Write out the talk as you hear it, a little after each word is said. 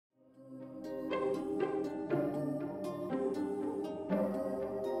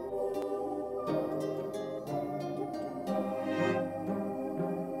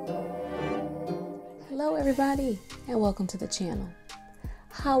everybody, and welcome to the channel.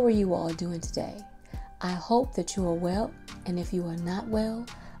 How are you all doing today? I hope that you are well, and if you are not well,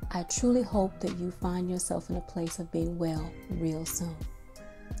 I truly hope that you find yourself in a place of being well real soon.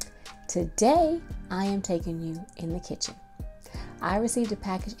 Today, I am taking you in the kitchen. I received a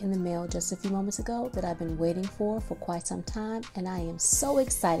package in the mail just a few moments ago that I've been waiting for quite some time, and I am so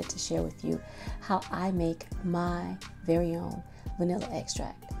excited to share with you how I make my very own vanilla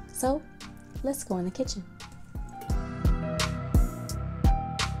extract. So, let's go in the kitchen.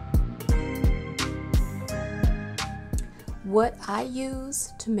 What I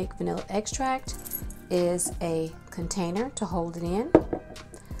use to make vanilla extract is a container to hold it in.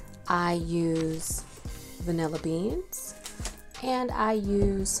 I use vanilla beans and I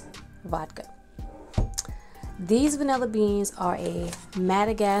use vodka. These vanilla beans are a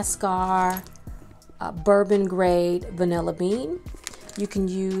Madagascar bourbon grade vanilla bean. You can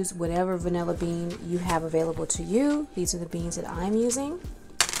use whatever vanilla bean you have available to you. These are the beans that I'm using.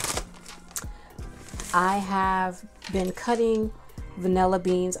 I have been cutting vanilla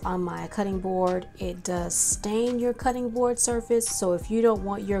beans on my cutting board. It does stain your cutting board surface, so if you don't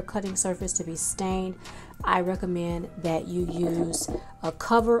want your cutting surface to be stained, I recommend that you use a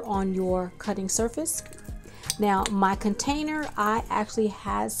cover on your cutting surface. Now, my container, I actually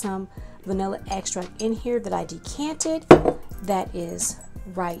had some vanilla extract in here that I decanted. That is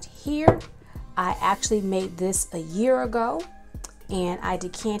right here. I actually made this a year ago and I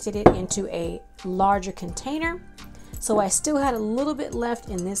decanted it into a larger container. So I still had a little bit left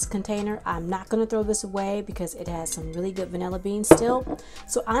in this container. I'm not going to throw this away because it has some really good vanilla beans still.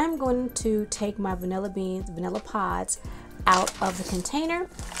 So I'm going to take my vanilla beans, vanilla pods out of the container,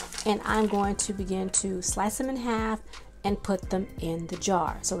 and I'm going to begin to slice them in half and put them in the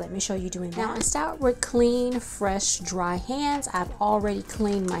jar. So let me show you doing that. Now I start with clean, fresh, dry hands. I've already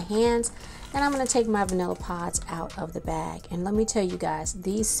cleaned my hands, and I'm going to take my vanilla pods out of the bag. And let me tell you guys,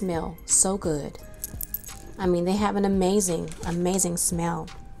 these smell so good. I mean, they have an amazing smell.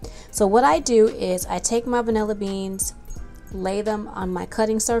 So what I do is I take my vanilla beans, lay them on my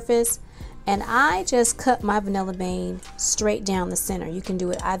cutting surface, and I just cut my vanilla bean straight down the center. You can do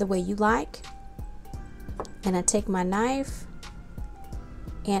it either way you like. And I take my knife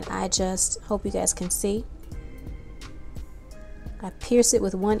and I just, hope you guys can see, I pierce it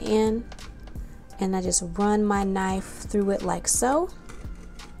with one end and I just run my knife through it like so.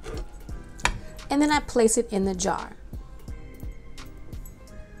 And then I place it in the jar.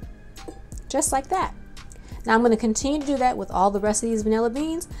 Just like that. Now I'm going to continue to do that with all the rest of these vanilla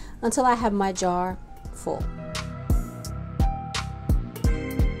beans until I have my jar full.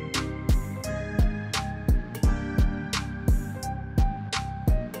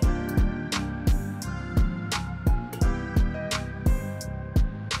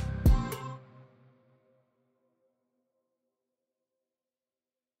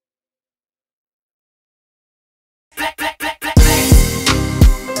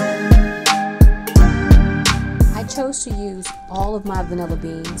 I chose to use all of my vanilla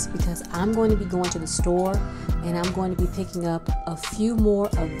beans because I'm going to be going to the store and I'm going to be picking up a few more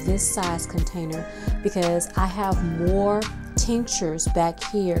of this size container because I have more tinctures back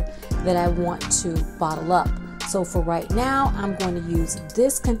here that I want to bottle up. So for right now, I'm going to use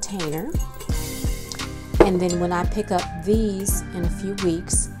this container, and then when I pick up these in a few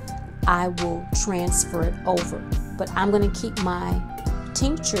weeks, I will transfer it over. But I'm going to keep my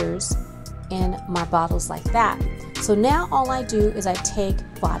tinctures in my bottles like that. So now all I do is I take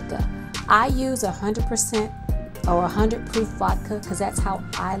vodka. I use 100% or 100 proof vodka because that's how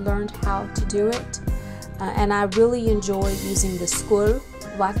I learned how to do it. And I really enjoy using the Skål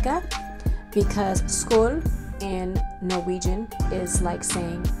vodka because Skål in Norwegian is like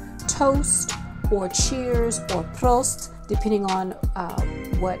saying toast or cheers or prost, depending on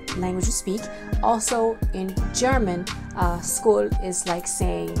what language you speak. Also in German, Skål is like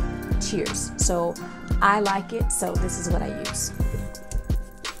saying cheers. So I like it, so this is what I use.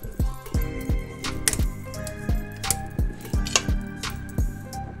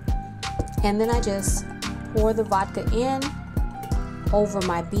 And then I just pour the vodka in over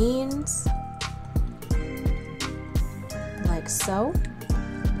my beans like so.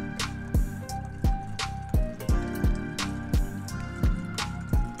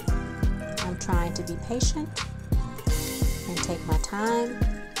 I'm trying to be patient and take my time,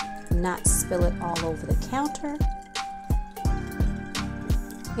 not spill it all over the counter.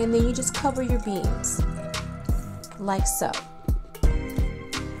 And then you just cover your beans like so.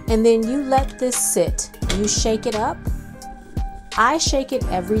 And then you let this sit. You shake it up. I shake it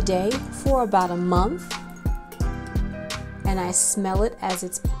every day for about a month, and I smell it as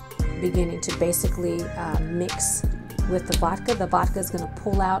it's beginning to basically mix with the vodka. The vodka is going to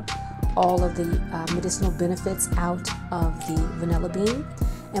pull out all of the medicinal benefits out of the vanilla bean.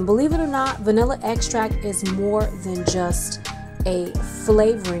 And believe it or not, vanilla extract is more than just a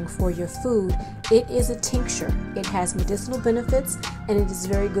flavoring for your food. It is a tincture. It has medicinal benefits and it is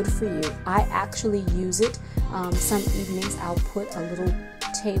very good for you. I actually use it. Some evenings I'll put a little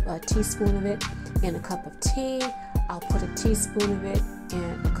teaspoon of it in a cup of tea. I'll put a teaspoon of it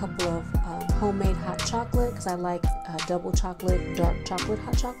in a couple of homemade hot chocolate, because I like double chocolate, dark chocolate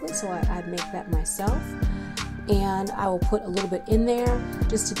hot chocolate, so I make that myself. And I will put a little bit in there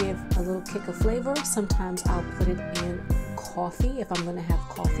just to give a little kick of flavor. Sometimes I'll put it in coffee if I'm going to have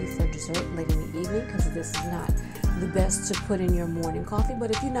coffee for dessert late in the evening, because this is not the best to put in your morning coffee.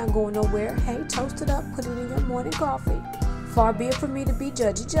 But if you're not going nowhere, hey, toast it up, put it in your morning coffee. Far be it from me to be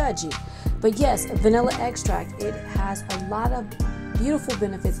judgy. But yes, vanilla extract, it has a lot of beautiful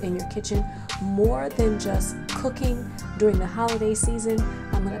benefits in your kitchen, more than just cooking during the holiday season.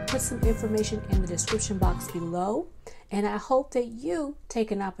 I'm going to put some information in the description box below, and I hope that you take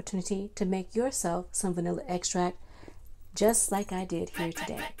an opportunity to make yourself some vanilla extract just like I did here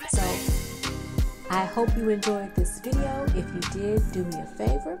today. So I hope you enjoyed this video. If you did, do me a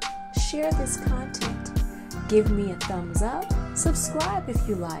favor, share this content, give me a thumbs up, subscribe if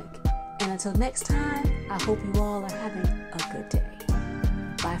you like, and until next time, I hope you all are having a good day.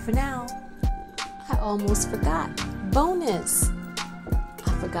 Bye for now. I almost forgot. Bonus!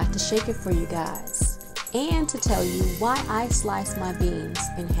 I forgot to shake it for you guys and to tell you why I slice my beans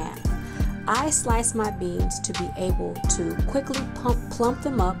in half. I slice my beans to be able to quickly plump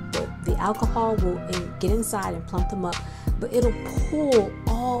them up. The alcohol will get inside and plump them up, but it'll pull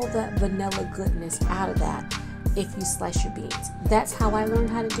all that vanilla goodness out of that if you slice your beans. That's how I learned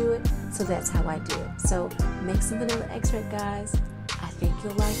how to do it, so that's how I do it. So make some vanilla extract, guys. I think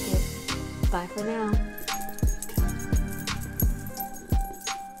you'll like it. Bye for now.